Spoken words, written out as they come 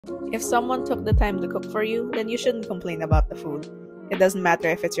If someone took the time to cook for you, then you shouldn't complain about the food. It doesn't matter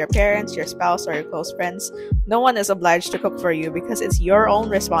if it's your parents, your spouse, or your close friends. No one is obliged to cook for you because it's your own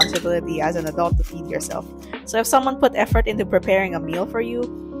responsibility as an adult to feed yourself. So if someone put effort into preparing a meal for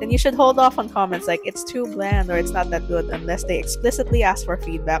you, then you should hold off on comments like it's too bland or it's not that good unless they explicitly ask for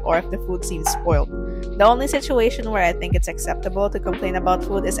feedback or if the food seems spoiled. The only situation where I think it's acceptable to complain about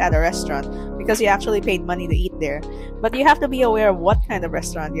food is at a restaurant because you actually paid money to eat there. But you have to be aware of what kind of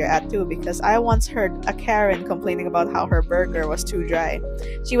restaurant you're at too, because I once heard a Karen complaining about how her burger was too dry.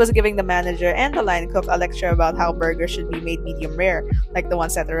 She was giving the manager and the line cook a lecture about how burgers should be made medium rare, like the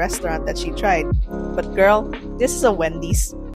ones at the restaurant that she tried. But girl, this is a Wendy's.